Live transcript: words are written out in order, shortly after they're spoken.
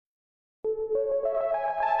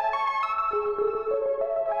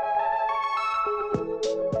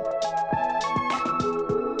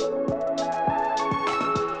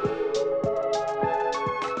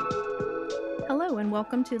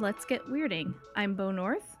welcome to Let's Get Weirding. I'm Bo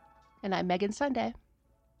North. And I'm Megan Sunday.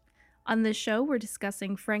 On this show, we're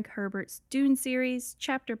discussing Frank Herbert's Dune series,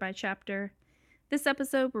 chapter by chapter. This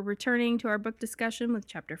episode, we're returning to our book discussion with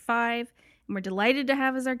Chapter 5, and we're delighted to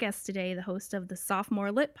have as our guest today the host of the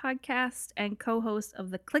Sophomore Lit podcast and co-host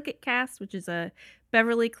of the Click It Cast, which is a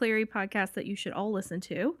Beverly Cleary podcast that you should all listen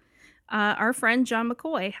to, our friend John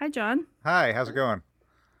McCoy. Hi, John. Hi, how's it going?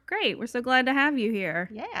 Great. We're so glad to have you here.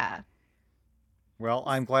 Yeah. Well,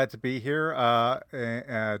 I'm glad to be here. Are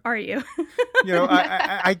you?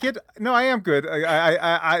 I am good.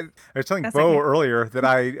 I was telling That's Bo okay. earlier that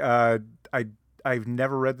I've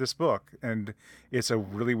never read this book, and it's a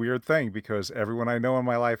really weird thing because everyone I know in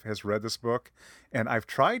my life has read this book, and I've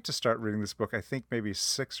tried to start reading this book, I think maybe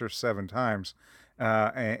 6 or 7 times,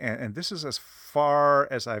 and this is as far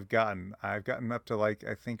as I've gotten. I've gotten up to I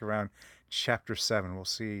think around chapter 7. We'll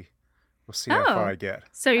see how far I get.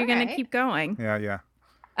 So you're going to Alright. keep going. Yeah.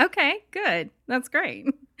 Okay, good. That's great.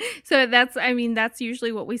 So that's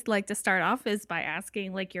usually what we like to start off is by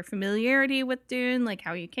asking your familiarity with Dune,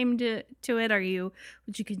 how you came to it.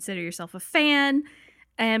 Would you consider yourself a fan?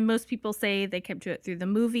 And most people say they came to it through the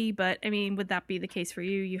movie, but would that be the case for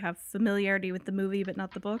you? You have familiarity with the movie, but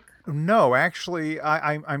not the book? No, actually,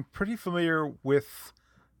 I'm pretty familiar with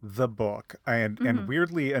the book, and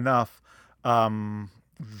weirdly enough,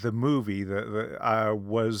 the movie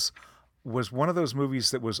was one of those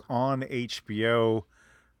movies that was on HBO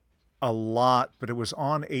a lot, but it was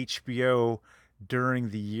on HBO during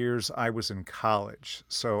the years I was in college.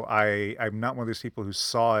 So I'm not one of those people who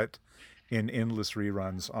saw it in endless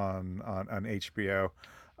reruns on HBO.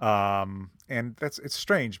 And it's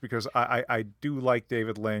strange because I do like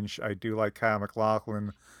David Lynch. I do like Kyle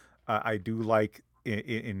MacLachlan. I do like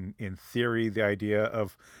in theory the idea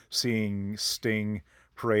of seeing Sting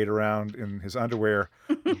parade around in his underwear,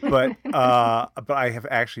 but I have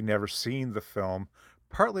actually never seen the film.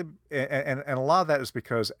 Partly, and a lot of that is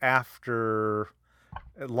because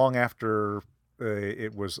long after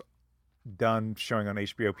it was done showing on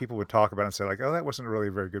HBO, people would talk about it and say "Oh, that wasn't really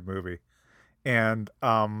a very good movie." And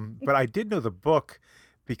but I did know the book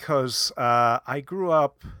because I grew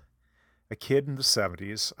up a kid in the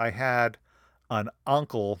 70s. I had an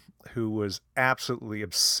uncle who was absolutely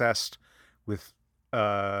obsessed with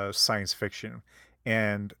science fiction,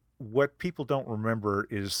 and what people don't remember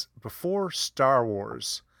is before Star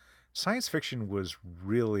Wars, science fiction was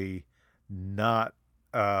really not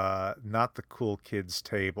the cool kids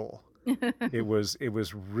table. It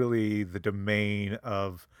was really the domain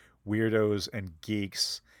of weirdos and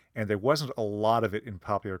geeks, and there wasn't a lot of it in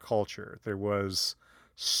popular culture. There was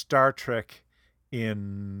Star Trek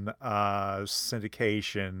in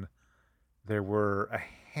syndication. There were a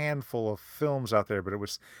handful of films out there, but it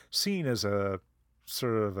was seen as a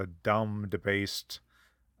sort of a dumb, debased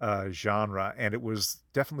genre, and it was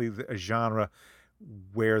definitely a genre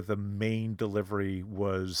where the main delivery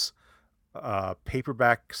was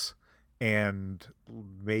paperbacks and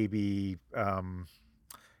maybe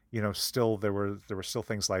still there were still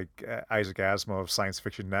things like Isaac Asimov's Science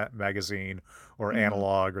Fiction Magazine or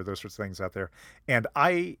Analog or those sorts of things out there. And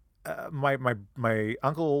my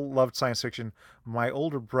uncle loved science fiction. My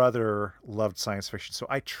older brother loved science fiction, so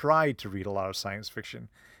I tried to read a lot of science fiction,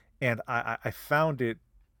 and I found it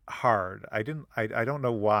hard. I don't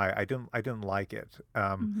know why. I didn't like it.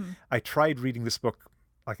 I tried reading this book,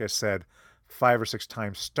 like I said, 5 or 6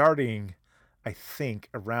 times, starting I think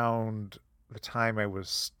around the time I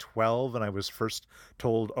was 12, and I was first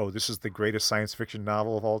told, "Oh, this is the greatest science fiction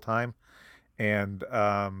novel of all time." And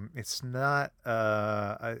it's not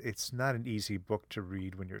an easy book to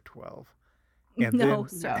read when you're 12. And No,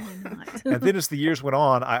 then, certainly not. and then as the years went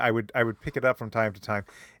on, I would pick it up from time to time,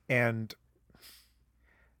 and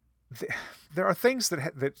there are things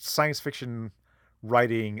that science fiction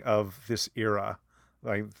writing of this era,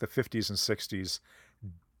 like the 50s and 60s,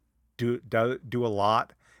 do a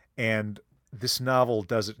lot, and this novel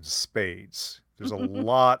does it in spades. There's a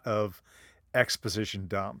lot of exposition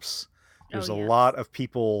dumps. There's a lot of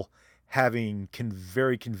people having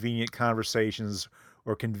very convenient conversations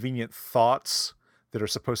or convenient thoughts that are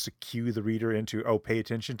supposed to cue the reader into, oh, pay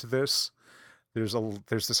attention to this. There's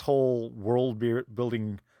this whole world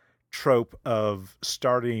building trope of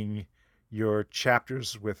starting your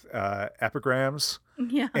chapters with epigrams.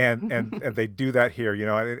 Yeah. And they do that here,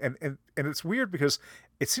 and it's weird because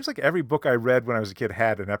it seems like every book I read when I was a kid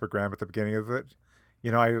had an epigram at the beginning of it.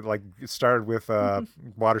 It started with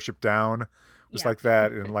Watership Down. It was like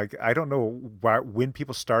that, and I don't know when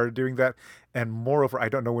people started doing that, and moreover, I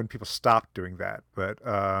don't know when people stopped doing that. But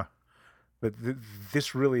but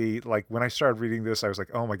this really, like, when I started reading this, I was like,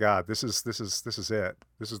 oh my God, this is it.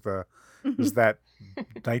 This is that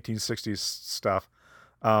 1960s stuff.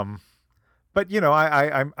 Um, but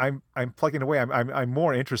I'm plugging away. I'm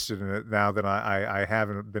more interested in it now than I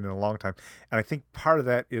haven't been in a long time, and I think part of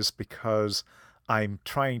that is because I'm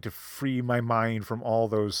trying to free my mind from all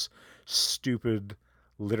those stupid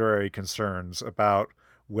literary concerns about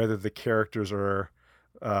whether the characters are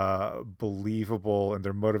believable and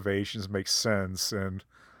their motivations make sense, and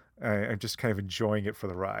I'm just kind of enjoying it for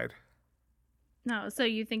the ride. No, so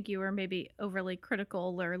you think you were maybe overly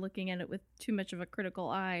critical or looking at it with too much of a critical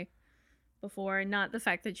eye before, and not the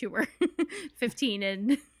fact that you were 15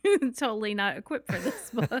 and totally not equipped for this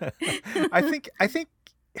book. I think I think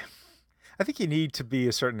I think you need to be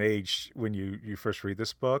a certain age when you first read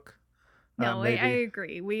this book. No, I Maybe.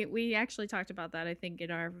 agree. We actually talked about that, I think, in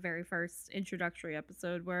our very first introductory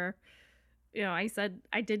episode where, I said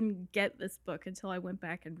I didn't get this book until I went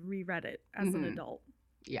back and reread it as an adult.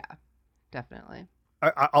 Yeah, definitely.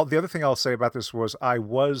 The other thing I'll say about this was I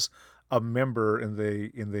was a member in the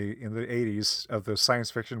 80s of the Science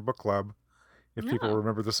Fiction Book Club. If people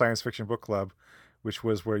remember the Science Fiction Book Club, which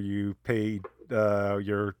was where you paid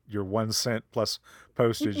your 1 cent plus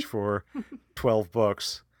postage for 12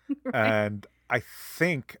 books. Right. And I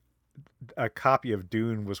think a copy of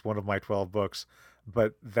Dune was one of my 12 books,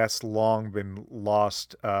 but that's long been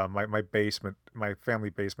lost. My family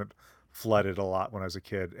basement flooded a lot when I was a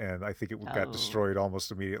kid, and I think it got destroyed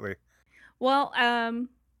almost immediately. Well,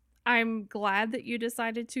 I'm glad that you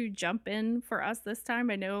decided to jump in for us this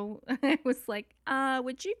time. I know I was like,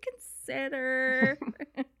 would you consider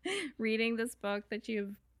reading this book that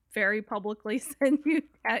you've very publicly said you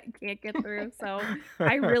can't get through? So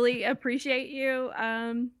I really appreciate you,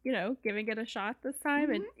 giving it a shot this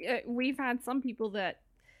time. And we've had some people that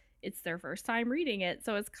it's their first time reading it.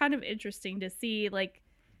 So it's kind of interesting to see, like,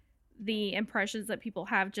 the impressions that people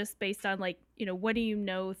have just based on, like, what do you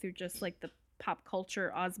know through just like the pop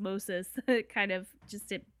culture osmosis, kind of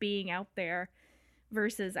just it being out there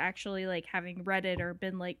versus actually like having read it or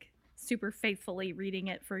been like super faithfully reading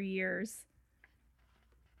it for years.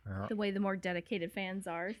 Yeah. The way the more dedicated fans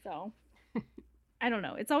are. So I don't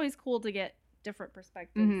know. It's always cool to get different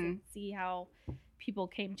perspectives and see how people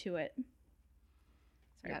came to it.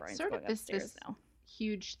 Sorry, Brian's sort of this now.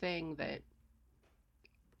 Huge thing that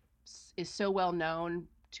is so well known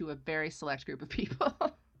to a very select group of people.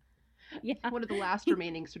 Yeah. One of the last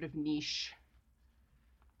remaining sort of niche.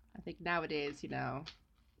 I think nowadays,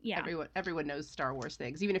 yeah, everyone knows Star Wars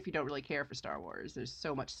things. Even if you don't really care for Star Wars, there's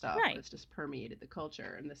so much stuff that's just permeated the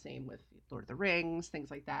culture. And the same with Lord of the Rings,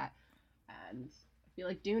 things like that. And I feel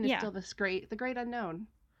like Dune is still the great unknown.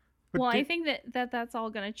 Well, I think that's all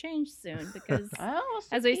going to change soon because,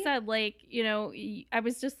 as I said, like, I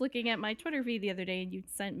was just looking at my Twitter feed the other day and you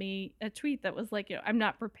sent me a tweet that was like, I'm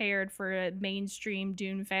not prepared for a mainstream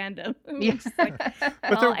Dune fandom. Like,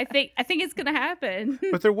 I think it's going to happen.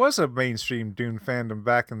 But there was a mainstream Dune fandom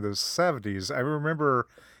back in the 70s. I remember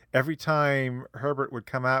every time Herbert would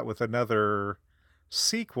come out with another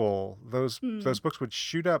sequel, those books would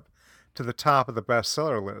shoot up to the top of the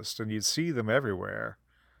bestseller list and you'd see them everywhere.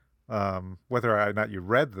 Whether or not you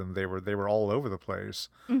read them, they were all over the place.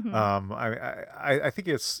 I think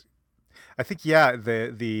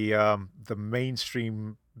the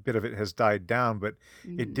mainstream bit of it has died down, but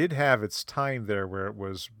it did have its time there where it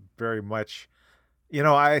was very much,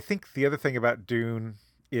 I think the other thing about Dune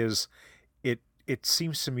is it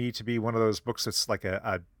seems to me to be one of those books that's like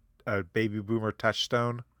a baby boomer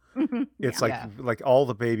touchstone. It's like all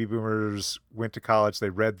the baby boomers went to college, they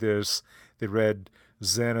read this, they read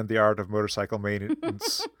Zen and the Art of Motorcycle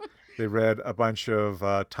Maintenance. They read a bunch of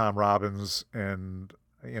Tom Robbins and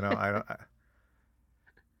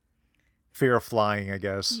Fear of Flying, I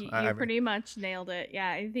guess. You pretty much nailed it. Yeah,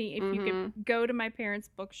 I think if you could go to my parents'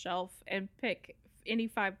 bookshelf and pick any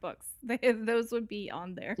 5 books, those would be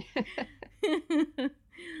on there.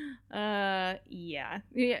 Yeah.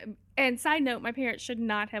 And side note, my parents should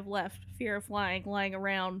not have left Fear of Flying lying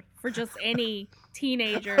around for just any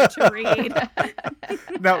teenager to read.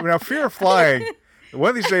 Now, Fear of Flying. One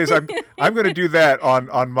of these days, I'm going to do that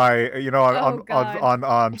on my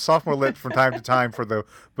on Sophomore Lit from time to time for the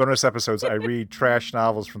bonus episodes. I read trash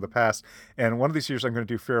novels from the past, and one of these years I'm going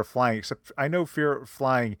to do Fear of Flying. Except I know Fear of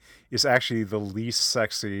Flying is actually the least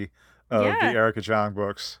sexy of the Erica Jong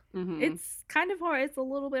books. It's kind of it's a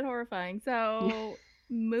little bit horrifying. So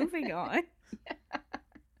moving on.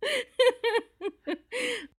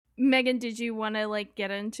 Megan, did you want to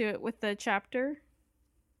get into it with the chapter?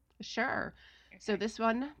 Sure. So this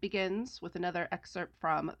one begins with another excerpt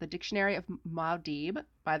from the Dictionary of Muad'Dib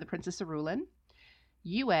by the Princess Irulan.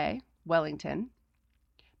 Yue, Wellington,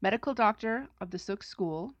 medical doctor of the Suk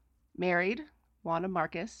School, married, Juana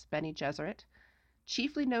Marcus, Bene Gesserit,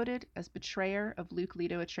 chiefly noted as betrayer of Luke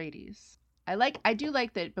Leto Atreides. I do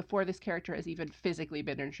like that before this character has even physically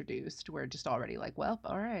been introduced, we're just already like, well,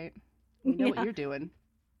 all right, we know what you're doing.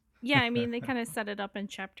 Yeah, I mean, they kind of set it up in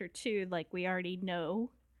chapter 2, like we already know,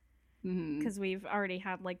 because we've already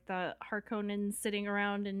had like the Harkonnen sitting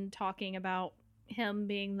around and talking about him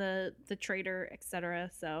being the traitor, etc.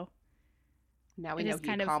 So now we know he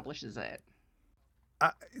accomplishes it.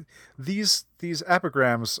 These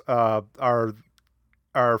epigrams are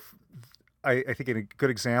I think a good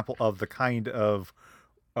example of the kind of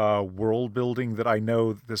world building that I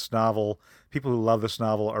know this novel. People who love this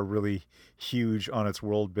novel are really huge on its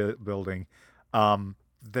world building.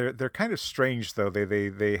 They're kind of strange though.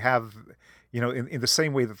 They have, in the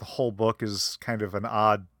same way that the whole book is kind of an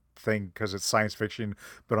odd thing because it's science fiction,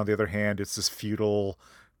 but on the other hand, it's this feudal,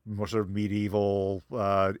 more sort of medieval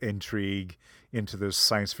intrigue into this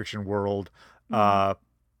science fiction world. The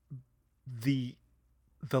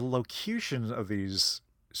locution of these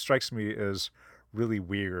strikes me as really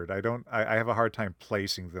weird. I have a hard time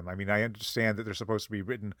placing them. I mean, I understand that they're supposed to be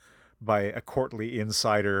written by a courtly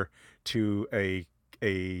insider to a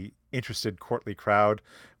interested courtly crowd,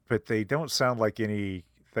 but they don't sound like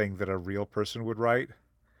anything that a real person would write.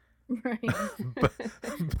 Right.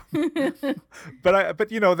 but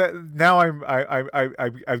that now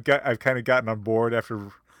I've kind of gotten on board after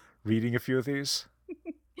reading a few of these.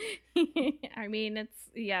 I mean,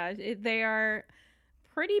 they are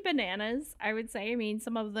pretty bananas, I would say. I mean,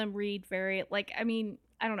 some of them read very I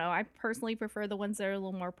don't know. I personally prefer the ones that are a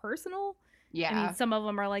little more personal. Yeah. I mean, some of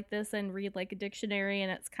them are like this and read like a dictionary,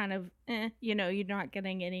 and it's kind of, you're not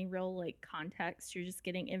getting any real like context. You're just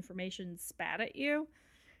getting information spat at you.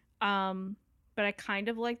 But I kind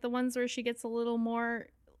of like the ones where she gets a little more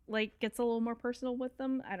personal with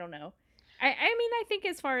them. I don't know. I mean, I think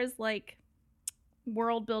as far as like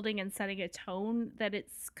world building and setting a tone, that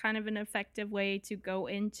it's kind of an effective way to go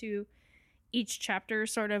into each chapter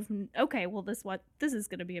sort of, okay, well, this is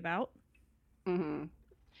going to be about. Mm-hmm.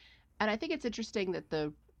 And I think it's interesting that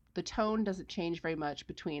the tone doesn't change very much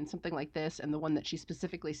between something like this and the one that she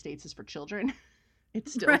specifically states is for children.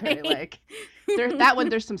 It's still very like that one.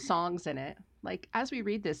 There's some songs in it. Like as we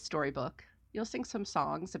read this storybook, you'll sing some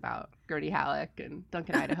songs about Gurney Halleck and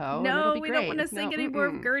Duncan Idaho. No, we don't want to sing any more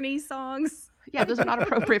of Gurney songs. Yeah, those are not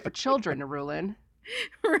appropriate for children, Irulan.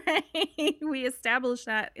 Right. We established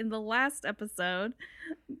that in the last episode.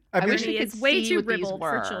 I wish we could is way see too what these ribald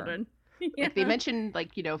were. For children. Yeah. Like they mentioned,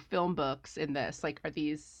 film books in this. Like, are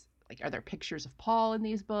there pictures of Paul in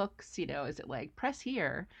these books? Is it like press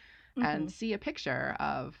here and see a picture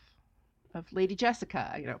of Lady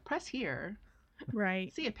Jessica? Press here.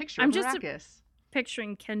 Right. See a picture of Arrakis.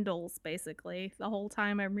 Picturing Kindles basically the whole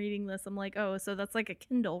time I'm reading this. I'm like, oh, so that's like a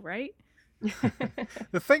Kindle, right?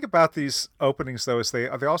 The thing about these openings though is they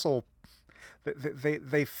also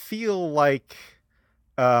they feel like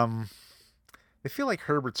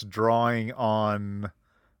Herbert's drawing on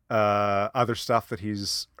other stuff that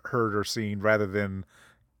he's heard or seen rather than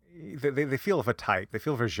they feel of a type. They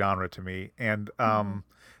feel of a genre to me, and I'm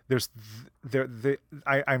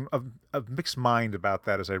of mixed mind about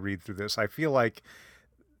that as I read through this. I feel like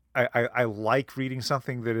I like reading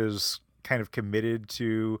something that is kind of committed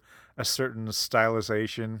to a certain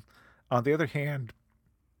stylization. On the other hand,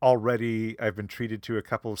 already I've been treated to a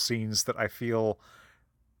couple of scenes that I feel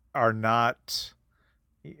are not.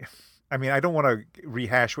 I mean, I don't want to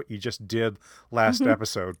rehash what you just did last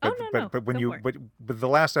episode, but but when but the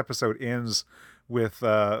last episode ends with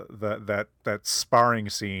that sparring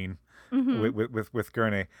scene with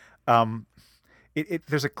Gurney.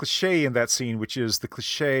 There's a cliche in that scene, which is the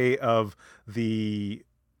cliche of the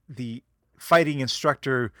fighting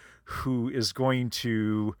instructor who is going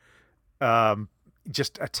to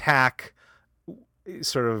just attack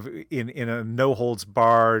sort of in a no holds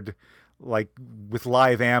barred, like with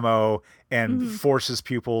live ammo, and force his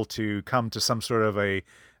pupil to come to some sort of a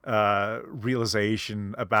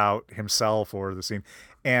realization about himself or the scene.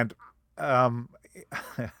 And I'm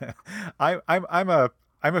a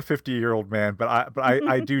 50-year-old man, but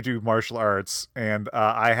I do martial arts, and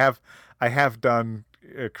I have done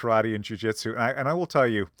karate and jiu-jitsu, and I will tell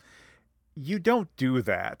you, you don't do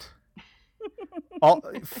that.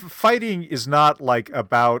 Fighting is not like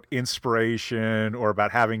about inspiration or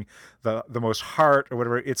about having the most heart or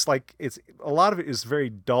whatever. It's like a lot of it is very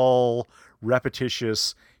dull,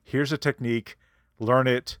 repetitious. Here's a technique, learn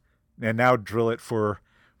it, and now drill it for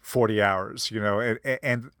 40 hours,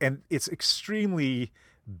 and it's extremely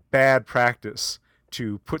bad practice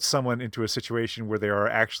to put someone into a situation where they are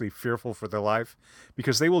actually fearful for their life,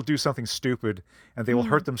 because they will do something stupid and they will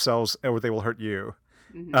hurt themselves or they will hurt you.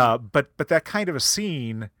 But that kind of a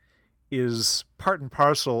scene is part and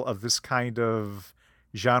parcel of this kind of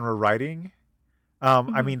genre writing.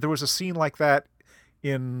 I mean, there was a scene like that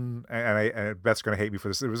and Beth's going to hate me for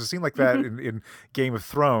this. There was a scene like that in Game of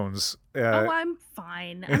Thrones. I'm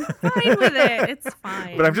fine. I'm fine with it. It's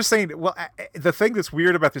fine. But I'm just saying, well, the thing that's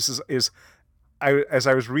weird about this is as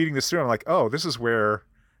I was reading this through, I'm like, oh, this is where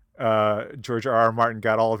George R.R. Martin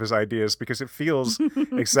got all of his ideas, because it feels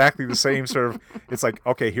exactly the same sort of, it's like,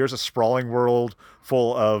 okay, here's a sprawling world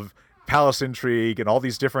full of palace intrigue and all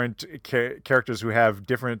these different characters who have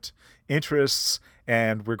different interests,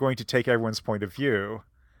 and we're going to take everyone's point of view.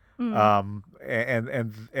 And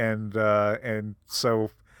so,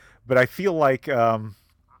 but I feel like,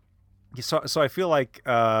 so I feel like,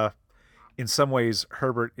 in some ways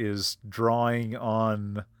Herbert is drawing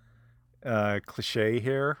on cliche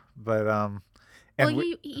here, but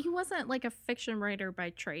he wasn't like a fiction writer by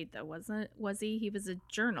trade, though, was he? He was a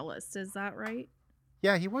journalist, is that right?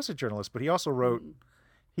 Yeah, he was a journalist, but he also wrote.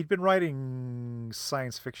 He'd been writing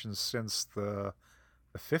science fiction since the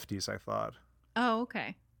 50s, I thought. Oh,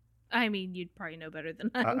 okay. I mean, you'd probably know better than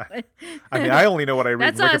I would. I mean, I only know what I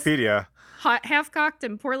read in Wikipedia. Half-cocked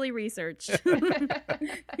and poorly researched.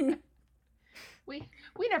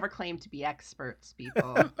 We never claim to be experts,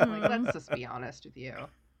 people. Like, let's just be honest with you.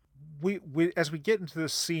 We as we get into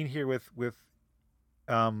this scene here with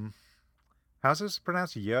how's this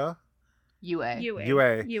pronounced? Yue. As you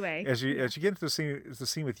get into the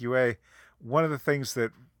scene with Yue, one of the things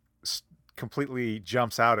that completely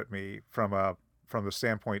jumps out at me from the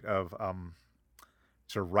standpoint of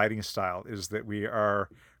sort of writing style is that we are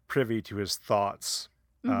privy to his thoughts,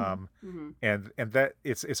 and that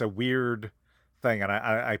it's a weird thing, and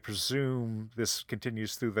I presume this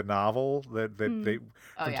continues through the novel that they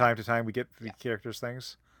from time to time we get the characters'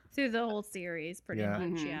 things. Through the whole series, pretty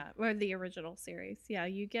much, or the original series. Yeah,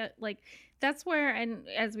 you get, like, that's where, and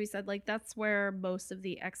as we said, like, that's where most of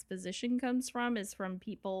the exposition comes from, is from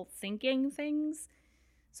people thinking things.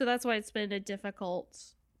 So that's why it's been a difficult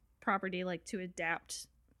property, like, to adapt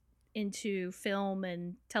into film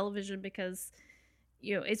and television, because,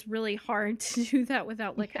 it's really hard to do that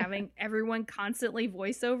without, like, having everyone constantly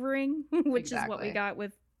voiceovering, which is what we got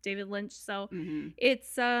with David Lynch. So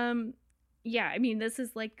it's, yeah, I mean, this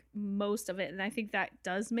is like most of it, and I think that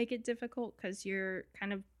does make it difficult because you're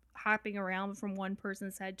kind of hopping around from one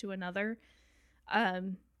person's head to another,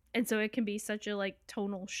 and so it can be such a, like,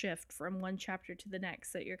 tonal shift from one chapter to the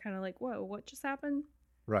next that you're kind of like, whoa, what just happened?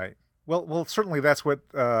 Right. Well, certainly that's what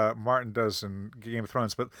Martin does in Game of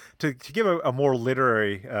Thrones. But to give a more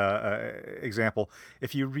literary example,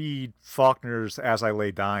 if you read Faulkner's As I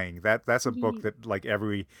Lay Dying, that's a book that, like,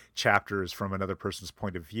 every chapter is from another person's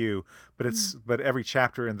point of view. But every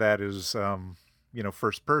chapter in that is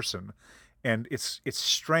first person, and it's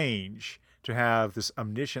strange to have this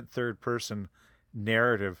omniscient third person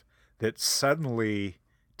narrative that suddenly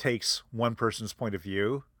takes one person's point of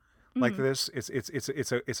view. Like this,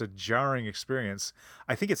 it's a jarring experience.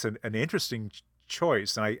 I think it's an interesting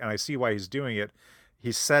choice, and I see why he's doing it.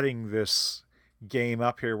 He's setting this game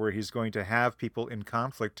up here where he's going to have people in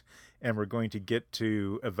conflict, and we're going to get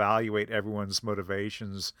to evaluate everyone's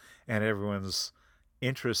motivations and everyone's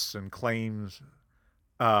interests and claims.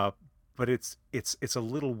 But it's a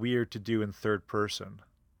little weird to do in third person.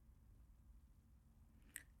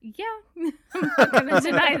 Yeah, I'm not gonna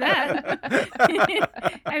deny that.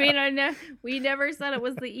 I mean, I know we never said it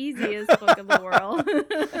was the easiest book in the world.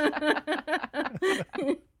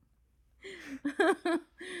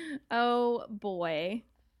 Oh boy.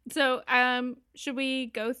 So, should we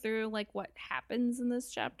go through, like, what happens in this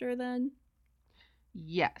chapter then?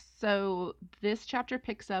 Yes. So this chapter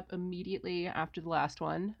picks up immediately after the last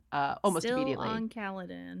one. Almost immediately. Still on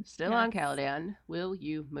Caladan. Still on Caladan. Will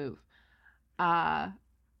you move?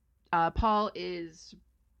 Paul is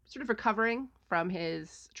sort of recovering from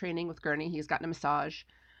his training with Gurney. He's gotten a massage,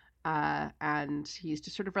 and he's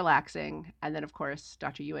just sort of relaxing. And then, of course,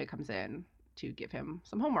 Dr. Yue comes in to give him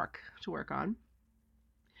some homework to work on.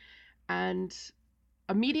 And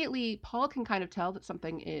immediately, Paul can kind of tell that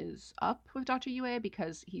something is up with Dr. Yue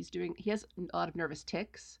because he has a lot of nervous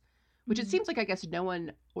tics, which it seems like, I guess, no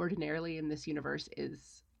one ordinarily in this universe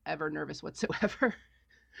is ever nervous whatsoever.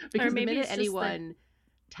 Because the minute anyone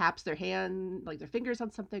taps their hand, like their fingers on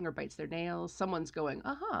something, or bites their nails, someone's going,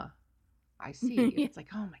 I see. It's like,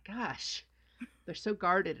 oh my gosh, they're so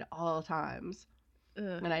guarded at all times.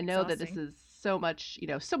 And I know that this is so much,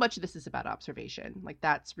 so much of this is about observation. Like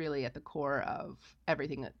that's really at the core of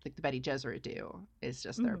everything that like the Bene Gesserit do is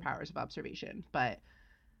just their powers of observation. But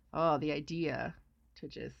the idea to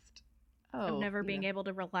just of never being able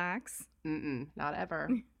to relax. Not ever.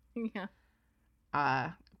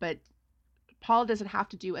 Yeah. But Paul doesn't have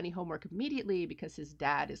to do any homework immediately because his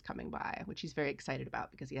dad is coming by, which he's very excited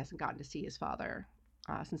about because he hasn't gotten to see his father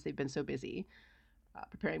since they've been so busy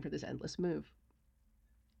preparing for this endless move.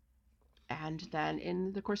 And then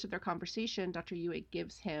in the course of their conversation, Dr. Yue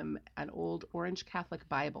gives him an old Orange Catholic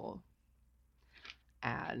Bible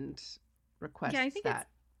and requests that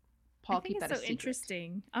Paul keep that a secret. I think it's so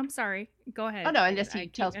interesting. I'm sorry. Go ahead. Oh, no, and he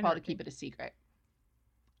tells Paul to keep it a secret.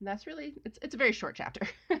 And that's really, it's a very short chapter.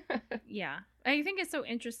 Yeah. I think it's so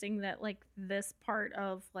interesting that, like, this part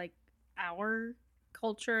of, like, our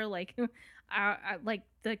culture, like, like,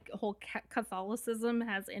 the whole Catholicism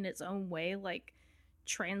has in its own way, like,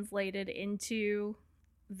 translated into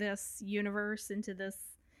this universe, into this,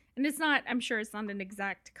 and it's not, I'm sure it's not an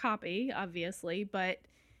exact copy, obviously, but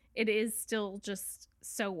it is still just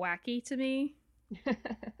so wacky to me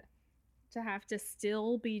to have to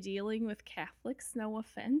still be dealing with Catholics. No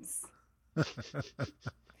offense.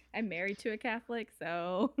 I'm married to a Catholic,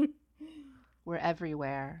 so we're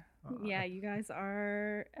everywhere. Yeah, you guys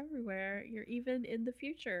are everywhere. You're even in the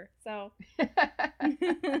future. So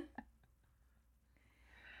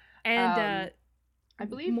and I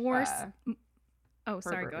believe more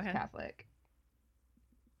sorry, go ahead. Catholic.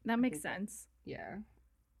 That makes sense. Yeah.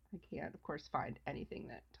 I can't, of course, find anything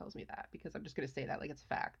that tells me that because I'm just going to say that like it's a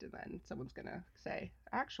fact, and then someone's going to say,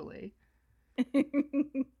 actually.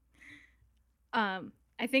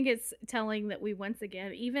 I think it's telling that we once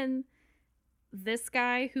again, even this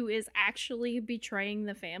guy who is actually betraying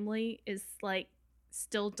the family is like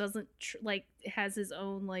still doesn't like has his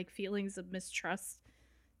own like feelings of mistrust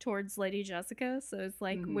towards Lady Jessica. So it's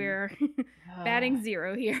like we're batting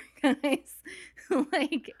zero here, guys.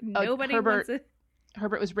 Like nobody wants it.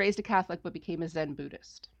 Herbert was raised a Catholic but became a Zen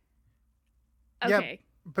Buddhist. Okay.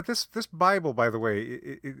 Yeah, but this Bible, by the way,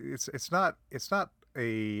 it's not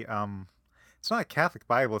a Catholic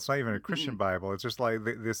Bible. It's not even a Christian Bible. It's just like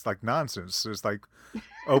this like nonsense. It's like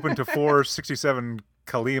open to 467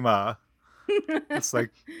 Kalima. It's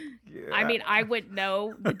like I mean, I would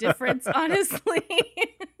know the difference, honestly.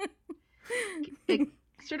 It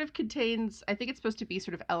sort of contains, I think it's supposed to be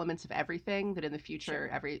sort of elements of everything that in the future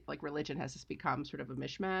every like religion has to become sort of a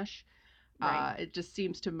mishmash. Right. It just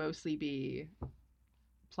seems to mostly be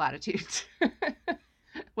platitudes.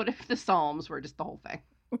 What if the Psalms were just the whole thing?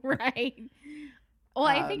 Right. Well,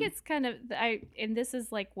 I think it's kind of and this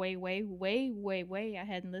is like way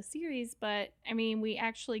ahead in the series, but I mean, we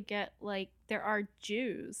actually get like there are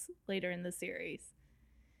Jews later in the series.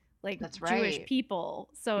 Like that's right. Jewish people.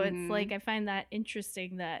 So it's like I find that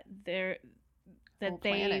interesting that they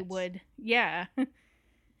would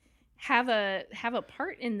have a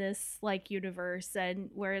part in this like universe,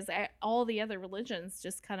 and whereas all the other religions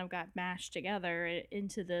just kind of got mashed together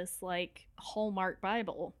into this like Hallmark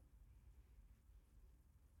Bible.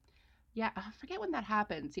 Yeah, I forget when that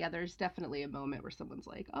happens. Yeah, there's definitely a moment where someone's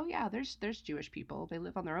like, "Oh yeah, there's Jewish people. They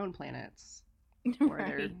live on their own planets." Or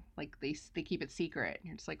they're like they keep it secret. And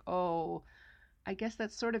you're just like, "Oh, I guess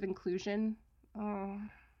that's sort of inclusion." Oh,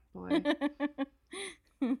 boy.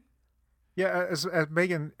 Yeah, as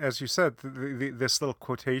Megan, as you said, this little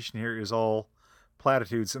quotation here is all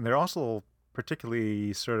platitudes, and they're also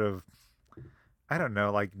particularly sort of, I don't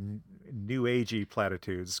know, like new agey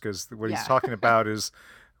platitudes, because what he's talking about is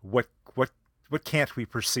what can't we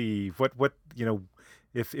perceive? What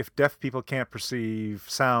if deaf people can't perceive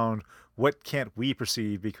sound, what can't we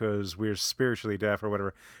perceive because we're spiritually deaf or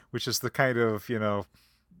whatever? Which is the kind of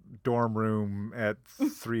dorm room at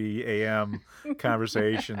 3 a.m.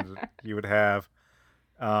 conversations that you would have.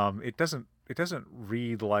 It doesn't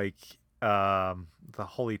read like the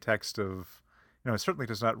holy text of, it certainly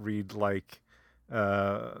does not read like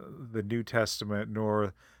the New Testament,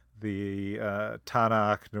 nor the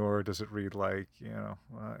Tanakh, nor does it read like the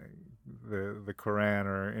Quran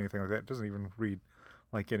or anything like that. It doesn't even read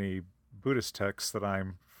like any Buddhist texts that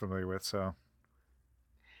I'm familiar with. So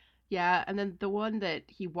yeah, and then the one that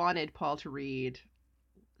he wanted Paul to read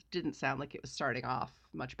didn't sound like it was starting off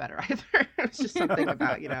much better either. It was just something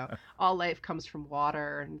about all life comes from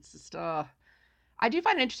water, and it's just I do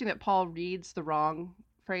find it interesting that Paul reads the wrong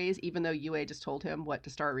phrase, even though Yue just told him what to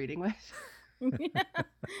start reading with.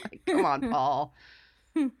 Like, come on, Paul.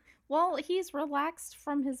 Well, he's relaxed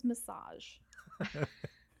from his massage.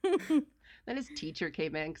 Then his teacher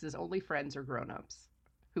came in because his only friends are grown-ups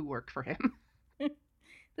who work for him.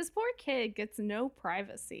 This poor kid gets no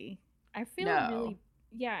privacy. I feel No. really,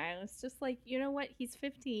 yeah, it's just like, you know what? He's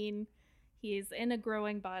 15. He's in a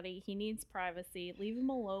growing body. He needs privacy. Leave him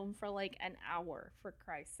alone for like an hour, for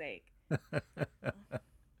Christ's sake. He'll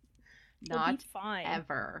be Not fine.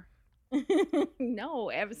 ever.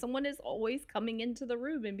 No, someone is always coming into the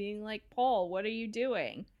room and being like, Paul, what are you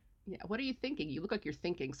doing? Yeah, what are you thinking? You look like you're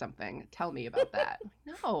thinking something. Tell me about that.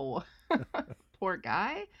 No. Poor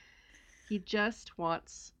guy. He just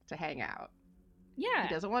wants to hang out. Yeah.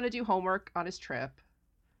 He doesn't want to do homework on his trip.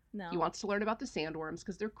 No. He wants to learn about the sandworms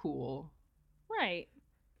because they're cool. Right.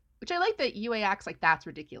 Which I like that UA acts like that's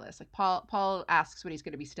ridiculous. Like Paul asks what he's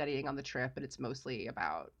going to be studying on the trip, and it's mostly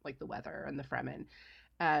about like the weather and the Fremen.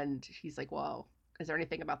 And he's like, well, is there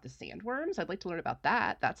anything about the sandworms? I'd like to learn about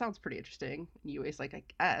that. That sounds pretty interesting. And UA's like, I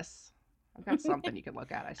guess. I've got something you can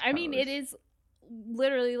look at, I suppose. I mean, it is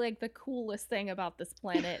literally like the coolest thing about this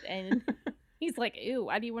planet. And he's like, ew,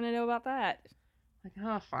 why do you want to know about that? Like,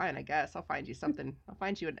 oh, fine, I guess. I'll find you something. I'll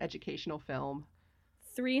find you an educational film.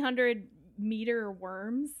 300-meter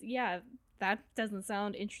worms? Yeah, that doesn't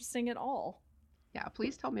sound interesting at all. Yeah,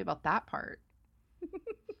 please tell me about that part.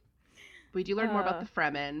 We do learn more about the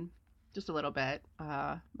Fremen, just a little bit.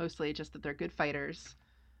 Mostly just that they're good fighters.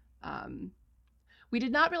 We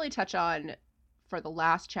did not really touch on, for the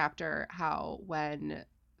last chapter, how when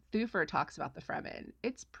Thufir talks about the Fremen,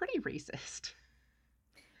 it's pretty racist.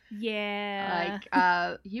 Yeah.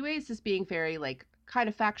 Like, UA's is being very, like, kind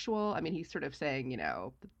of factual. I mean, he's sort of saying, you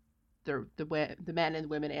know, the men and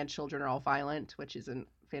women and children are all violent, which isn't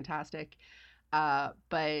fantastic.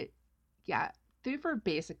 But, yeah, Thufir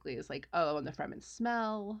basically is like, oh, and the Fremen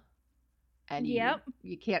smell. And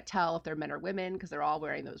you can't tell if they're men or women because they're all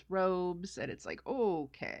wearing those robes. And it's like,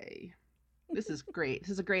 okay, this is great. This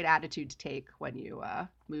is a great attitude to take when you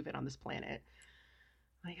move in on this planet.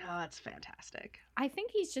 Like, oh, that's fantastic. I think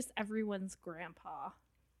he's just everyone's grandpa,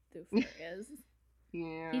 Thufir is.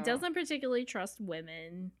 Yeah. He doesn't particularly trust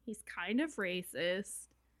women. He's kind of racist.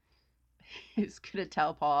 He's going to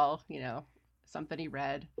tell Paul, you know, something he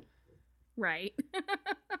read. Right.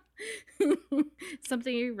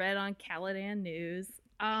 Something he read on Caladan News.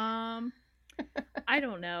 I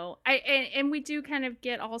don't know. And we do kind of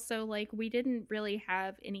get also, like, we didn't really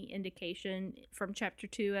have any indication from chapter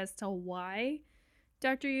 2 as to why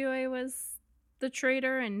Dr. Yue was the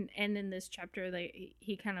traitor, and in this chapter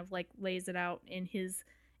he kind of like lays it out in his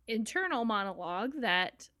internal monologue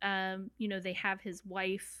that you know, they have his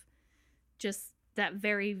wife, just that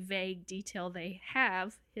very vague detail, they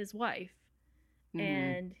have his wife. Mm-hmm.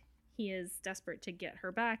 And he is desperate to get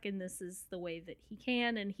her back, and this is the way that he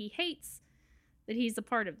can, and he hates that he's a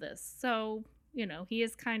part of this. So, you know, he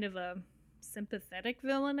is kind of a sympathetic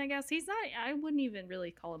villain, I guess. He's not, I wouldn't even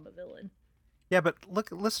really call him a villain. Yeah, but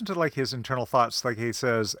listen to like his internal thoughts. Like he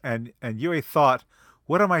says, and Yue thought,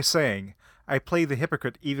 "What am I saying? I play the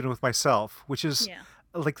hypocrite even with myself," which is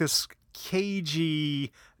like this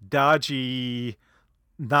cagey, dodgy,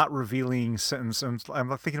 not revealing sentence. And I'm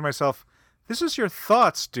thinking to myself, this is your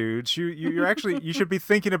thoughts, dudes. You're actually, you should be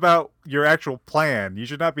thinking about your actual plan. You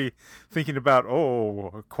should not be thinking about,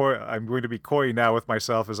 oh, I'm going to be coy now with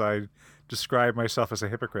myself as I describe myself as a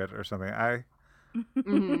hypocrite or something.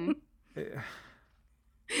 Mm-hmm.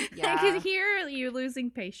 Yeah. I can hear you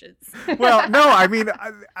losing patience. Well, no, I mean,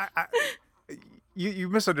 you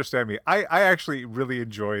misunderstand me. I actually really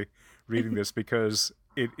enjoy reading this because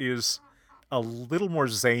it is a little more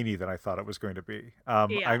zany than I thought it was going to be. I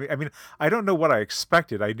mean, I don't know what I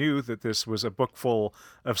expected. I knew that this was a book full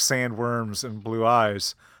of sandworms and blue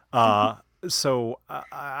eyes. So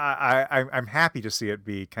I'm happy to see it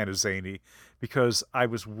be kind of zany because I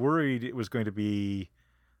was worried it was going to be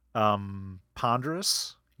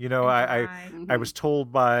ponderous. You know, I was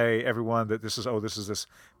told by everyone that this is this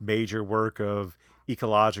major work of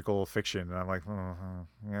ecological fiction, and I'm like,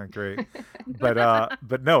 yeah, great.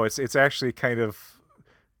 But no, it's actually kind of,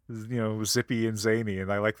 you know, zippy and zany,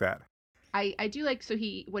 and I like that. I do like, so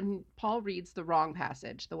when Paul reads the wrong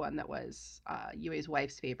passage, the one that was Yue's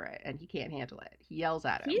wife's favorite, and he can't handle it, he yells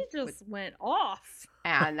at him. He just went off.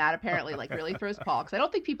 And that apparently like really throws Paul, because I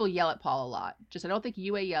don't think people yell at Paul a lot. I don't think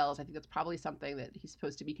Yue yells. I think that's probably something that he's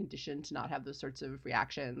supposed to be conditioned to not have those sorts of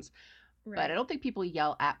reactions. Right. But I don't think people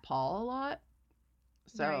yell at Paul a lot.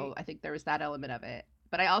 So I think there was that element of it.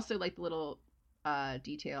 But I also like the little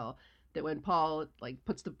detail that when Paul like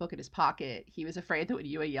puts the book in his pocket, he was afraid that when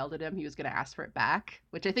Yue yelled at him, he was going to ask for it back,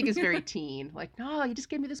 which I think is very teen. Like, no, you just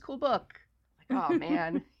gave me this cool book. Like, oh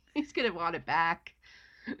man, he's going to want it back.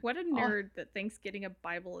 What a nerd that thinks getting a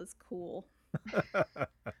Bible is cool.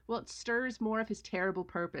 Well, it stirs more of his terrible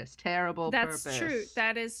purpose. That's true.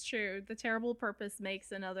 That is true. The terrible purpose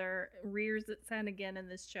rears its head again in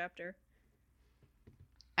this chapter.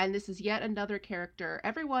 And this is yet another character.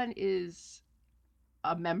 Everyone is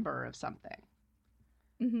a member of something.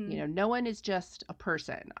 Mm-hmm. You know, no one is just a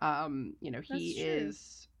person. You know, he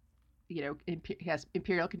is, you know, he has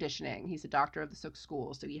imperial conditioning. He's a doctor of the Silk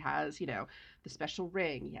School, so he has, you know, the special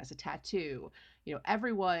ring. He has a tattoo. You know,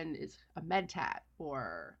 everyone is a mentat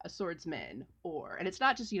or a swordsman, and it's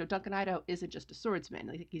not just, you know, Duncan Idaho isn't just a swordsman.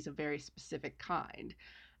 I think he's a very specific kind,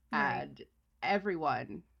 and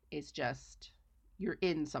everyone is just, you're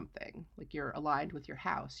in something. Like, you're aligned with your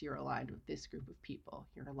house. You're aligned with this group of people.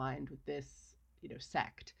 You're aligned with this, you know,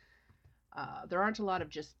 sect. There aren't a lot of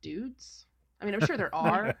just dudes. I mean, I'm sure there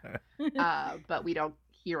are, but we don't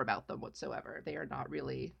hear about them whatsoever. They are not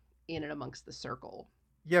really in and amongst the circle.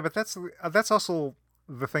 Yeah, but that's also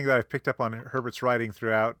the thing that I've picked up on Herbert's writing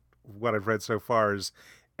throughout what I've read so far is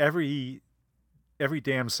every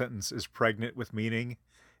damn sentence is pregnant with meaning.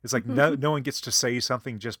 It's like no one gets to say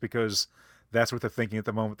something just because that's what they're thinking at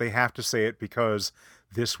the moment. They have to say it because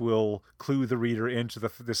this will clue the reader into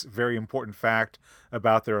this very important fact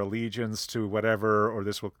about their allegiance to whatever, or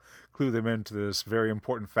this will clue them into this very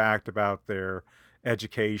important fact about their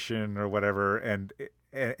education or whatever. And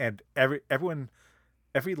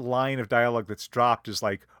every line of dialogue that's dropped is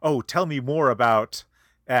like, oh, tell me more about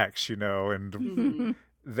X, you know, and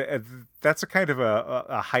that's a kind of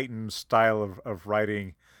a heightened style of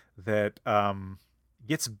writing that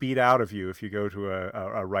gets beat out of you if you go to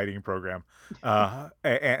a writing program.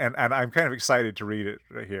 And I'm kind of excited to read it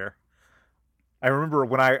here. I remember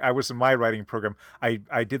when I was in my writing program,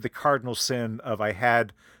 I did the cardinal sin of I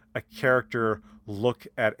had a character look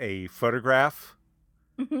at a photograph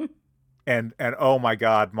and oh my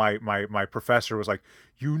God, my professor was like,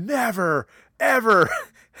 you never, ever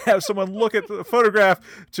have someone look at the photograph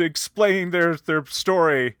to explain their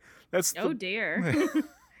story. Oh dear.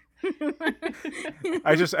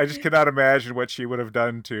 I just cannot imagine what she would have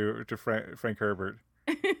done to Frank Herbert.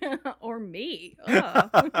 Or me. Oh.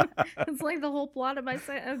 It's like the whole plot of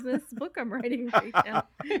this book I'm writing right now.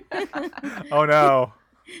 Oh no.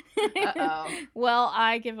 Well,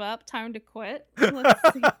 I give up. Time to quit.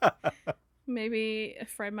 Let's see. Maybe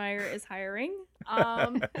Fred Meyer is hiring.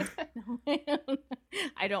 No,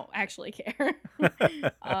 I don't actually care.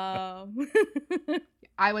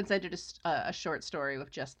 I once entered a short story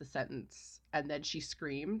with just the sentence, and then she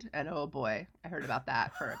screamed, and oh boy, I heard about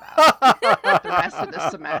that for about the rest of the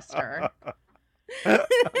semester.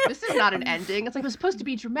 This is not an ending. It's like, it was supposed to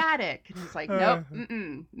be dramatic. And it's like, nope,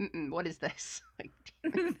 what is this? Like,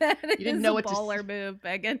 that you didn't know what baller move,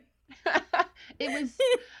 Megan.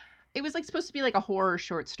 It was like supposed to be like a horror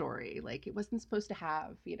short story. Like, it wasn't supposed to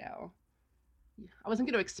have, you know, I wasn't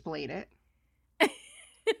going to explain it.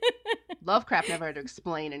 Lovecraft never had to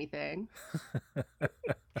explain anything.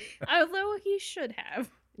 Although he should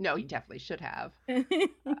have. No, he definitely should have.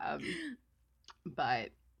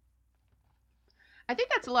 But I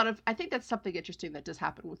think that's something interesting that does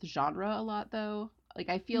happen with genre a lot, though. Like,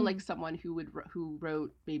 I feel like someone who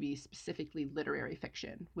wrote maybe specifically literary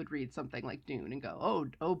fiction would read something like Dune and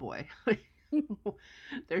go, oh boy,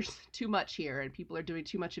 there's too much here and people are doing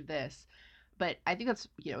too much of this. But I think that's,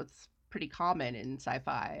 you know, it's pretty common in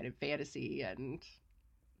sci-fi and in fantasy, and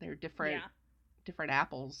they're different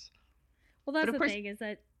apples. Well, that's the thing, is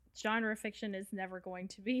that genre fiction is never going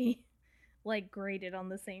to be like graded on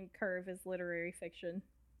the same curve as literary fiction.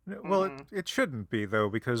 Well, it shouldn't be, though,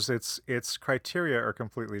 because its criteria are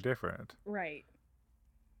completely different. Right.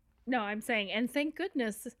 No, I'm saying, and thank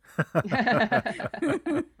goodness.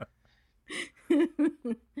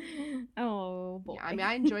 Oh boy. Yeah, I mean,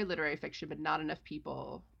 I enjoy literary fiction, but not enough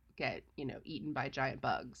people get, you know, eaten by giant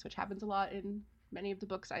bugs, which happens a lot in many of the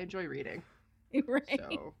books I enjoy reading. Right.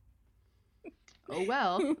 So, oh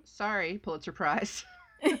well, sorry, Pulitzer Prize.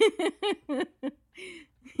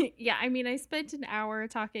 Yeah, I mean, I spent an hour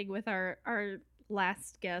talking with our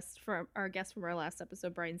guest from our last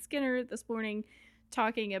episode, Brian Skinner, this morning,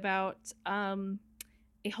 talking about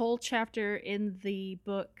a whole chapter in the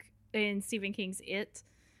book in Stephen King's It,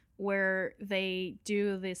 where they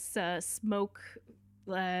do this smoke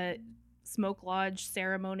lodge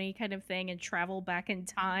ceremony kind of thing and travel back in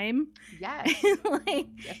time. Yes.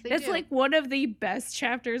 Yes, it's like one of the best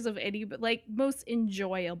chapters of any, like, most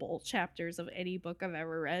enjoyable chapters of any book I've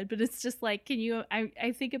ever read. But it's just like,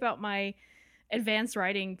 I think about my advanced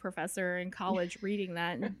writing professor in college reading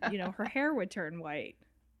that, and, you know, her hair would turn white.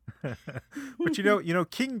 But you know,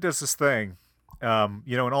 King does this thing,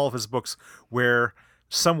 you know, in all of his books where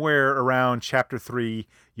somewhere around chapter 3,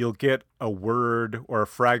 you'll get a word or a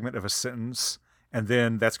fragment of a sentence, and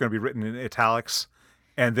then that's going to be written in italics,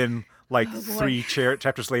 and then like three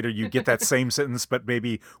chapters later, you get that same sentence, but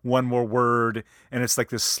maybe one more word, and it's like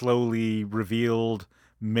this slowly revealed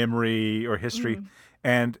memory or history.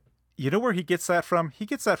 And you know where he gets that from? He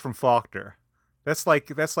gets that from Faulkner. That's like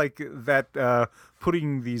that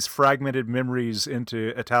putting these fragmented memories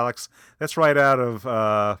into italics. That's right out of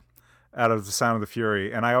The Sound of the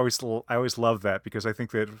Fury, and I always love that, because I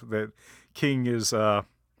think that King is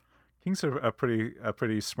King's a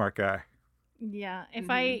pretty smart guy. Yeah, if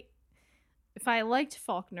I liked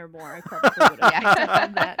Faulkner more, I probably would have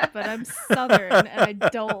done that. But I'm Southern and I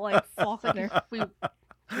don't like Faulkner. If we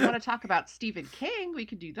want to talk about Stephen King, we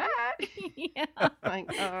could do that. Yeah.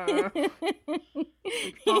 Like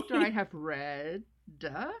Faulkner, I have read.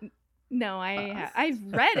 No, I've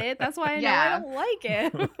read it. That's why I know I don't like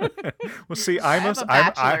it. Well, see, I have a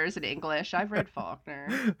bachelor's in English. I've read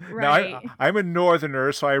Faulkner. Right. Now, I'm a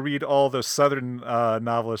Northerner, so I read all the Southern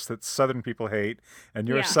novelists that Southern people hate, and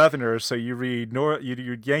you're a Southerner, so you read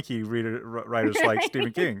you Yankee writers like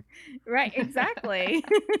Stephen King. Right, exactly.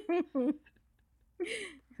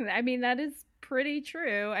 I mean, that is pretty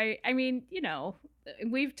true. I mean, you know,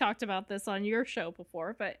 we've talked about this on your show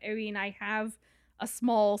before, but I mean, I have a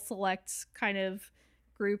small select kind of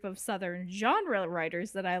group of Southern genre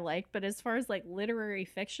writers that I like, but as far as like literary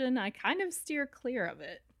fiction, I kind of steer clear of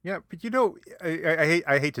it. Yeah, but you know,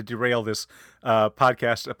 I hate to derail this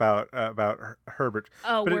podcast about Herbert.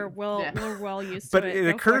 Oh, we're well used to it. But it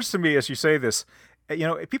occurs to me as you say this, you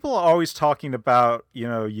know, people are always talking about, you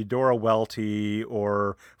know, Eudora Welty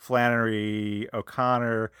or Flannery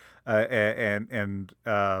O'Connor and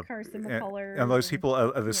Carson McCullers and those people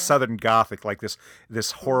of the Southern Gothic, like this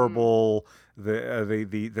horrible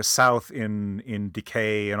the South in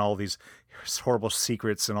decay and all these horrible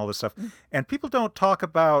secrets and all this stuff. And people don't talk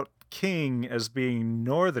about King as being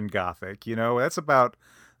Northern Gothic. You know, that's about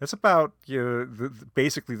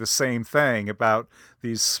basically the same thing, about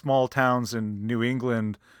these small towns in New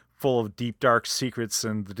England full of deep, dark secrets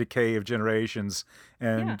and the decay of generations.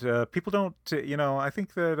 And people don't, you know, I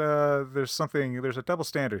think that there's a double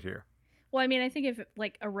standard here. Well, I mean, I think if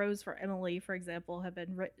like A Rose for Emily, for example, had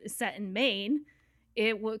been set in Maine,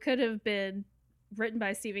 it could have been written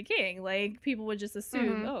by Stephen King. Like, people would just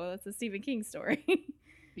assume, oh, it's a Stephen King story.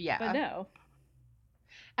 Yeah. But no.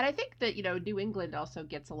 And I think that, you know, New England also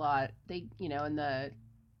gets a lot. They, you know, in the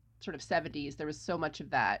sort of 70s, there was so much of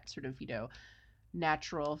that sort of, you know,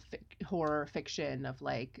 natural horror fiction of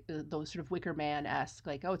like those sort of Wicker Man-esque,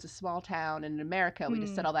 like, oh, it's a small town, and in America we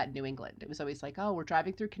just set all that in New England. It was always like, oh, we're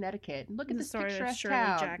driving through Connecticut and look at this picturesque Shirley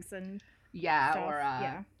town. Jackson. Yeah, stuff.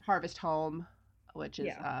 or Harvest Home, which is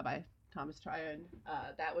by Thomas Tryon.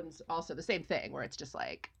 That one's also the same thing, where it's just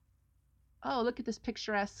like, oh, look at this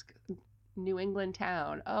picturesque New England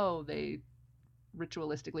town. Oh, they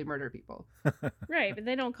ritualistically murder people. Right, but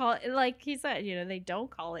they don't call it, like he said, you know, they don't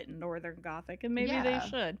call it Northern Gothic, and maybe they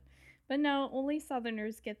should. But no, only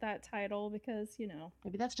Southerners get that title because, you know.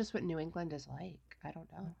 Maybe that's just what New England is like. I don't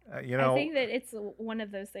know. You know, I think that it's one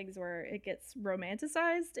of those things where it gets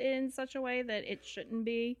romanticized in such a way that it shouldn't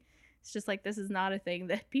be. It's just like, this is not a thing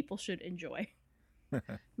that people should enjoy.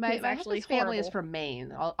 My husband's family is from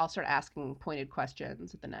Maine. I'll start asking pointed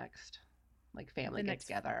questions at the next family get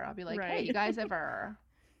together. I'll be like, hey, you guys ever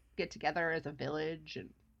get together as a village and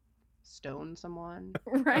stone someone?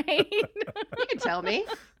 Right. You can tell me.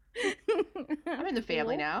 I'm in the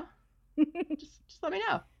family now. Just let me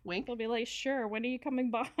know. Wink. They'll be like, sure, when are you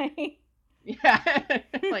coming by? Yeah.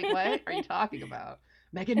 Like, what are you talking about?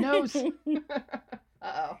 Megan knows.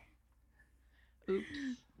 Uh-oh. Oops.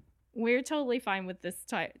 We're totally fine with this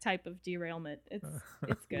type of derailment. It's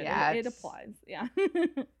good. Yeah, it applies. Yeah.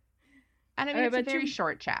 And I mean, it's a very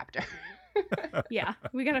short chapter. Yeah,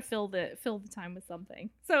 we gotta fill the time with something.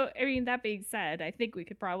 So, I mean, that being said, I think we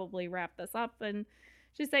could probably wrap this up and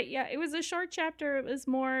just say, yeah, it was a short chapter. It was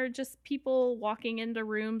more just people walking into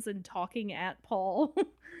rooms and talking at Paul,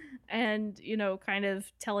 and, you know, kind of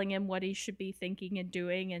telling him what he should be thinking and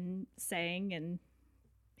doing and saying, and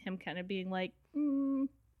him kind of being like, maybe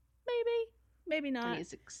not. And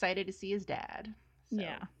he's excited to see his dad. So.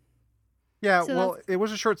 Yeah. Yeah, So well, it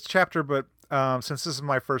was a short chapter, but since this is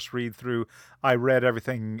my first read through, I read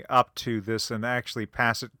everything up to this and actually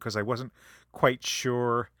passed it because I wasn't quite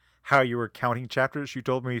sure how you were counting chapters. You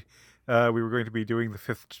told me we were going to be doing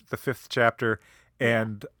the fifth chapter,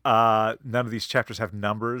 and none of these chapters have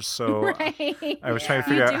numbers, so Right. I was trying to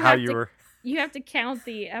figure out how you were. You have to count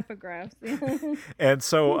the epigraphs. And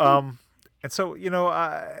so And so,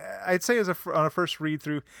 I'd say on a first read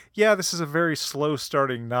through, yeah, this is a very slow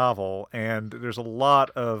starting novel, and there's a lot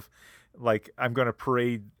of, like, I'm going to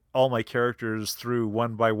parade all my characters through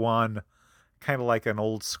one by one, kind of like an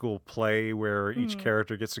old school play where each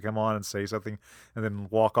character gets to come on and say something and then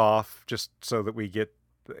walk off just so that we get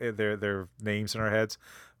their names in our heads.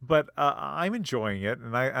 But I'm enjoying it,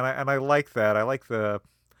 and I like that. I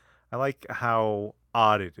like how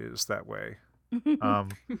odd it is that way.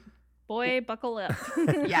 Boy, buckle up.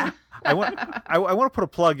 Yeah. I want to put a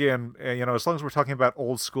plug in, as long as we're talking about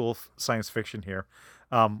old school science fiction here.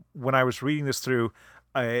 When I was reading this through,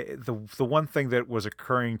 the one thing that was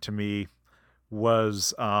occurring to me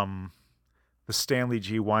was the Stanley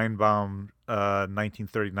G. Weinbaum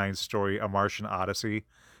 1939 story, A Martian Odyssey,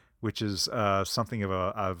 which is something of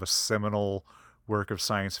a seminal work of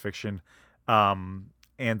science fiction. And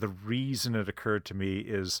the reason it occurred to me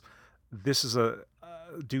is this is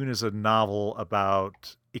Dune is a novel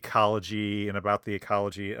about ecology and about the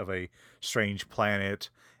ecology of a strange planet,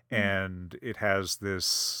 and it has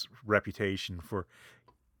this reputation for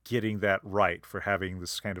getting that right, for having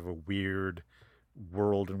this kind of a weird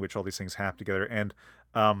world in which all these things happen together. And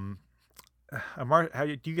have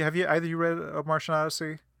you either you read A Martian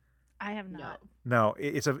Odyssey? I have not. No,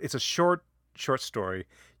 it's a short story.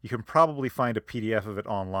 You can probably find a PDF of it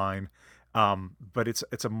online, but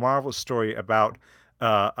it's a marvelous story about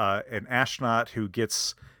an astronaut who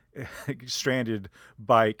gets stranded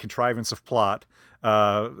by contrivance of plot,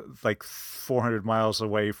 like 400 miles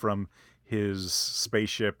away from his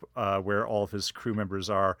spaceship, where all of his crew members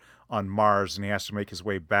are on Mars, and he has to make his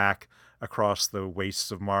way back across the wastes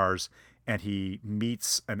of Mars, and he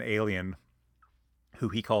meets an alien who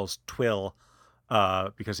he calls Twill,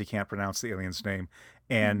 because he can't pronounce the alien's name,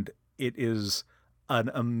 and it is an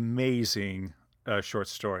amazing short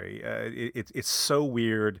story. It's so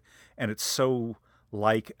weird, and it's so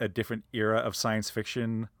like a different era of science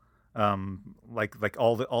fiction. Like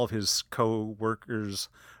all of his co-workers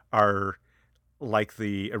are like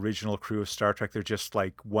the original crew of Star Trek. They're just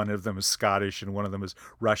like, one of them is Scottish and one of them is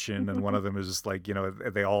Russian and one of them is like,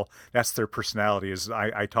 they all, that's their personality, is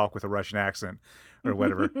I talk with a Russian accent or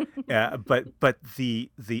whatever. But the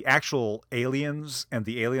actual aliens and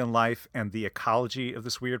the alien life and the ecology of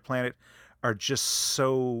this weird planet are just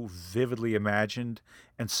so vividly imagined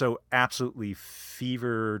and so absolutely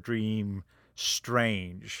fever dream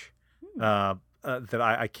strange, that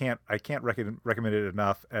I can't recommend it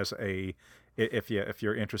enough as if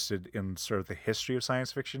you're interested in sort of the history of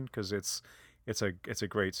science fiction, because it's a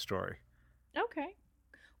great story. Okay.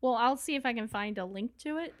 Well, I'll see if I can find a link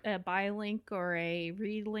to it, a buy link or a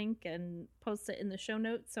read link, and post it in the show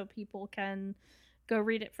notes so people can go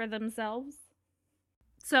read it for themselves.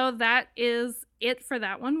 So that is it for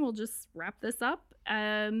that one. We'll just wrap this up.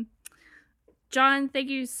 John, thank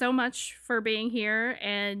you so much for being here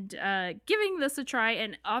and giving this a try.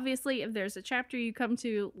 And obviously, if there's a chapter you come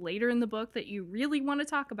to later in the book that you really want to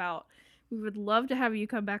talk about, we would love to have you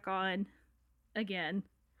come back on again.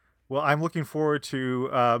 Well, I'm looking forward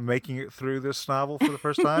to making it through this novel for the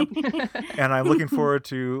first time. And I'm looking forward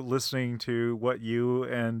to listening to what you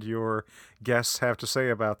and your guests have to say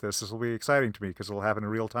about this. This will be exciting to me because it'll happen in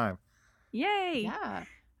real time. Yay! Yeah.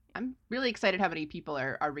 I'm really excited how many people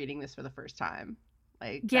are reading this for the first time.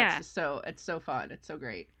 Like, yeah. That's just it's so fun. It's so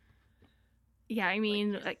great. Yeah, I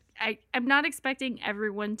mean, I'm not expecting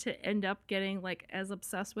everyone to end up getting like as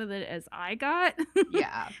obsessed with it as I got.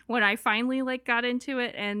 Yeah. When I finally like got into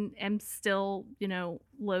it, and am still,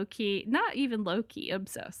 low key, not even low key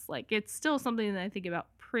obsessed. Like, it's still something that I think about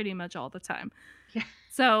pretty much all the time. Yeah.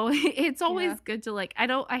 So it's always good to like,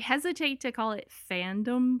 I hesitate to call it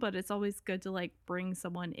fandom, but it's always good to like bring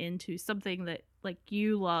someone into something that like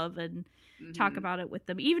you love and talk about it with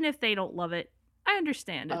them, even if they don't love it. I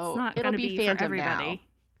understand. It's not going to be for everybody.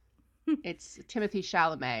 It's Timothée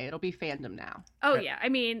Chalamet. It'll be fandom now. Oh, yeah. I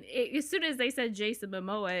mean, as soon as they said Jason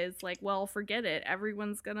Momoa, it's like, well, forget it.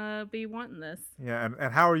 Everyone's going to be wanting this. Yeah, and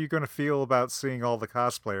how are you going to feel about seeing all the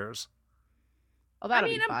cosplayers? Oh, that'll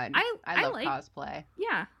be fun. I love cosplay.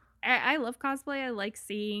 Yeah. I love cosplay. I like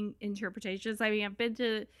seeing interpretations. I mean, I've been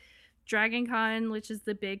to Dragon Con, which is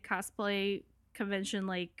the big cosplay convention,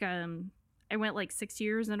 like, I went like 6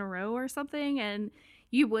 years in a row or something, and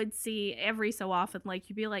you would see every so often, like,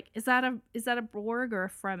 you'd be like, is that a Borg or a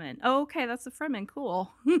Fremen? Oh, okay, that's a Fremen.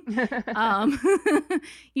 Cool.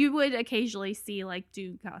 You would occasionally see like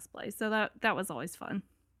Dune cosplay, so that was always fun.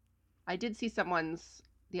 I did see someone's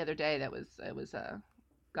the other day it was a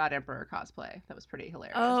God Emperor cosplay. That was pretty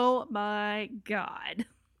hilarious. Oh my God,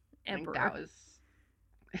 Emperor. I think that was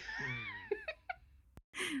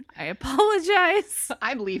I apologize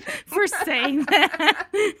I'm leaving. for saying that.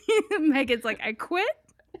 Megan's like, I quit.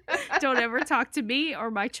 Don't ever talk to me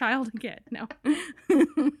or my child again. No.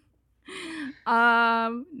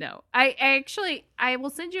 No. I actually I will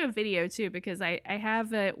send you a video too, because I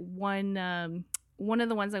have one of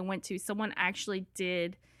the ones I went to, someone actually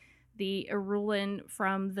did the Irulan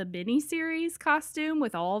from the miniseries costume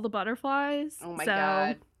with all the butterflies. Oh my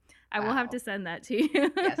god. I will have to send that to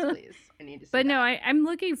you. Yes, please. I need to see But no, that. I'm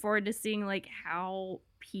looking forward to seeing like how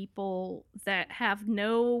people that have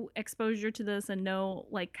no exposure to this and no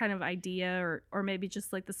like kind of idea or maybe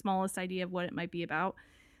just like the smallest idea of what it might be about,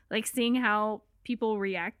 like seeing how people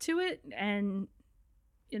react to it and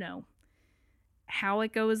you know how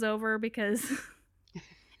it goes over, because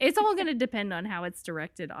it's all going to depend on how it's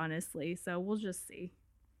directed, honestly. So we'll just see.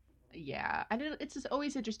 Yeah, it's just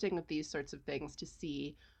always interesting with these sorts of things to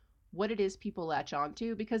see what it is people latch on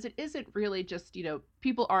to, because it isn't really just,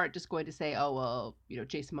 people aren't just going to say, oh, well,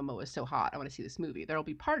 Jason Momoa is so hot, I want to see this movie. There'll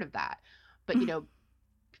be part of that. But,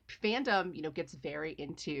 fandom, gets very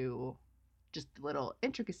into just the little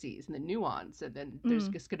intricacies and the nuance. And then there's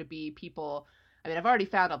just going to be people, I've already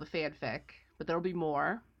found all the fanfic, but there'll be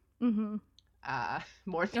more. Mm-hmm.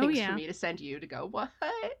 More things for me to send you to go, what?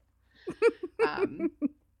 I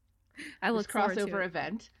look forward to crossover it.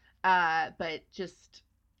 event. But just...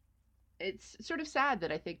 it's sort of sad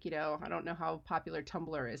that I think, I don't know how popular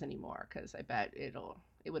Tumblr is anymore, because I bet it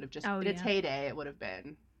would have just, in its heyday, it would have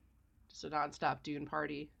been just a nonstop Dune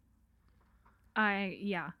party.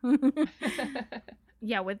 Yeah,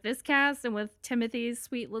 with this cast and with Timothy's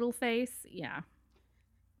sweet little face, yeah.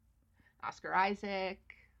 Oscar Isaac.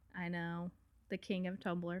 I know, the king of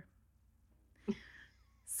Tumblr.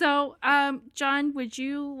 So, John, would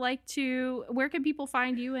you like to, where can people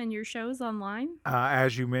find you and your shows online?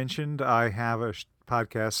 As you mentioned, I have a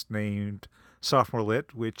podcast named Sophomore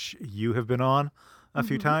Lit, which you have been on a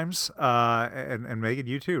few times. And Megan,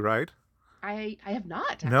 you too, right? I have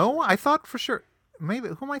not, actually. No? I thought for sure. Maybe,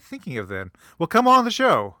 who am I thinking of then? Well, come on the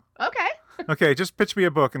show. Okay. Okay, just pitch me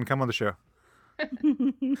a book and come on the show.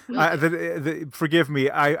 Forgive me.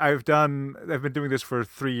 I've been doing this for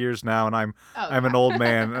 3 years now, and I'm an old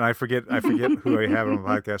man, and I forget who I have on the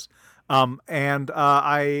podcast.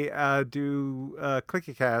 I do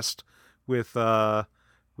ClickyCast with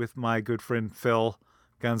my good friend Phil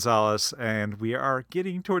Gonzalez, and we are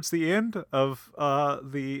getting towards the end of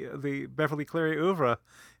the Beverly Cleary oeuvre,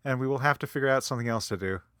 and we will have to figure out something else to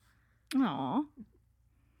do. Aww.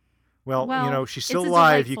 Well, she's still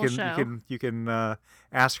alive. You can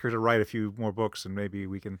ask her to write a few more books, and maybe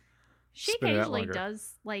we can. She occasionally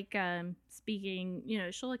does like speaking.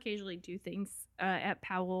 She'll occasionally do things at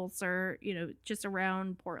Powell's or just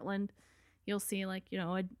around Portland. You'll see like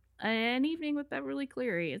an evening with Beverly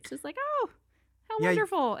Cleary. It's just like, oh, how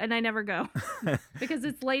wonderful, and I never go because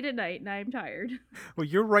it's late at night and I'm tired. Well,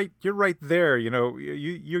 you're right. You're right there.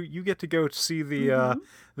 You get to go see the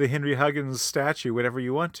Henry Huggins statue whenever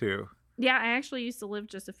you want to. Yeah, I actually used to live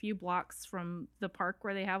just a few blocks from the park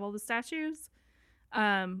where they have all the statues,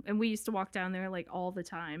 and we used to walk down there like all the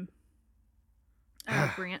time.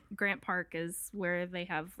 Grant Park is where they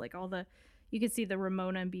have like all the. You can see the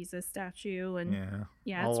Ramona and Beezus statue, and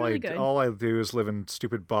yeah, it's really good. All I do is live in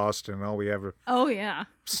stupid Boston. All we have are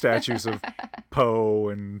statues of Poe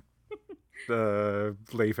and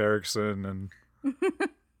Leif Erikson and.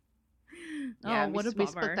 Yeah, we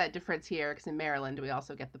split that difference here because in Maryland we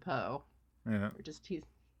also get the Poe. Yeah, we're just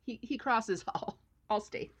he crosses all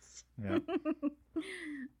states. Yeah.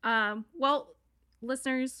 Well,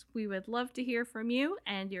 listeners, we would love to hear from you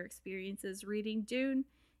and your experiences reading Dune.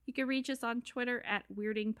 You can reach us on Twitter at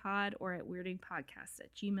WeirdingPod or at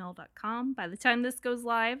weirdingpodcast@gmail.com. By the time this goes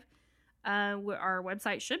live, our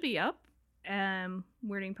website should be up,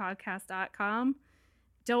 weirdingpodcast.com.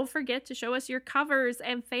 Don't forget to show us your covers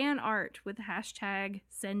and fan art with the hashtag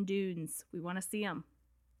 #SendDunes. We want to see them.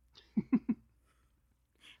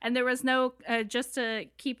 And there was no, just to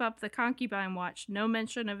keep up the concubine watch, no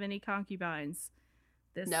mention of any concubines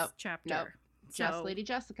this chapter. Nope. Just Lady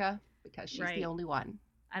Jessica, because she's the only one.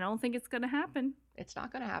 I don't think it's going to happen. It's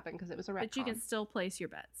not going to happen because it was a retcon. But you can still place your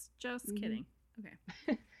bets. Just kidding. Okay.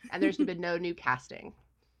 And there's been no new casting.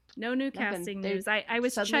 No new casting news. I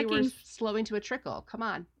was suddenly checking. We're slowing to a trickle. Come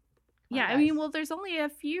on. There's only a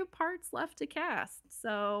few parts left to cast.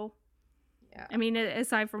 So,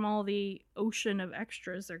 aside from all the ocean of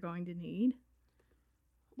extras they're going to need.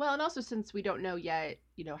 Well, and also since we don't know yet,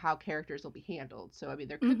 how characters will be handled. So,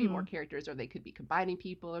 there could be more characters, or they could be combining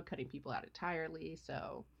people or cutting people out entirely.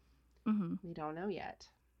 So, we don't know yet.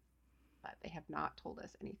 But they have not told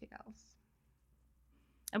us anything else.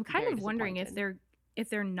 I'm kind of wondering if they're if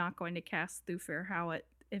they're not going to cast Thufir Hawat,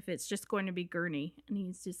 if it's just going to be Gurney and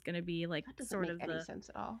he's just going to be like That doesn't sort make of any sense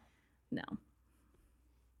at all. No.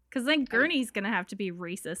 Because then Gurney's going to have to be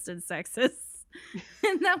racist and sexist.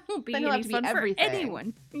 And that won't be any fun for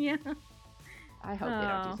anyone. Yeah. I hope they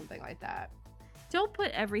don't do something like that. Don't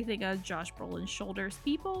put everything on Josh Brolin's shoulders,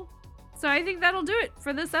 people. So I think that'll do it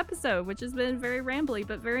for this episode, which has been very rambly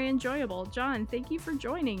but very enjoyable. John, thank you for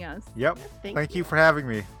joining us. Yep. Thank you for having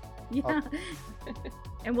me. Yeah.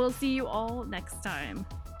 And we'll see you all next time.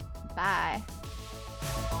 Bye.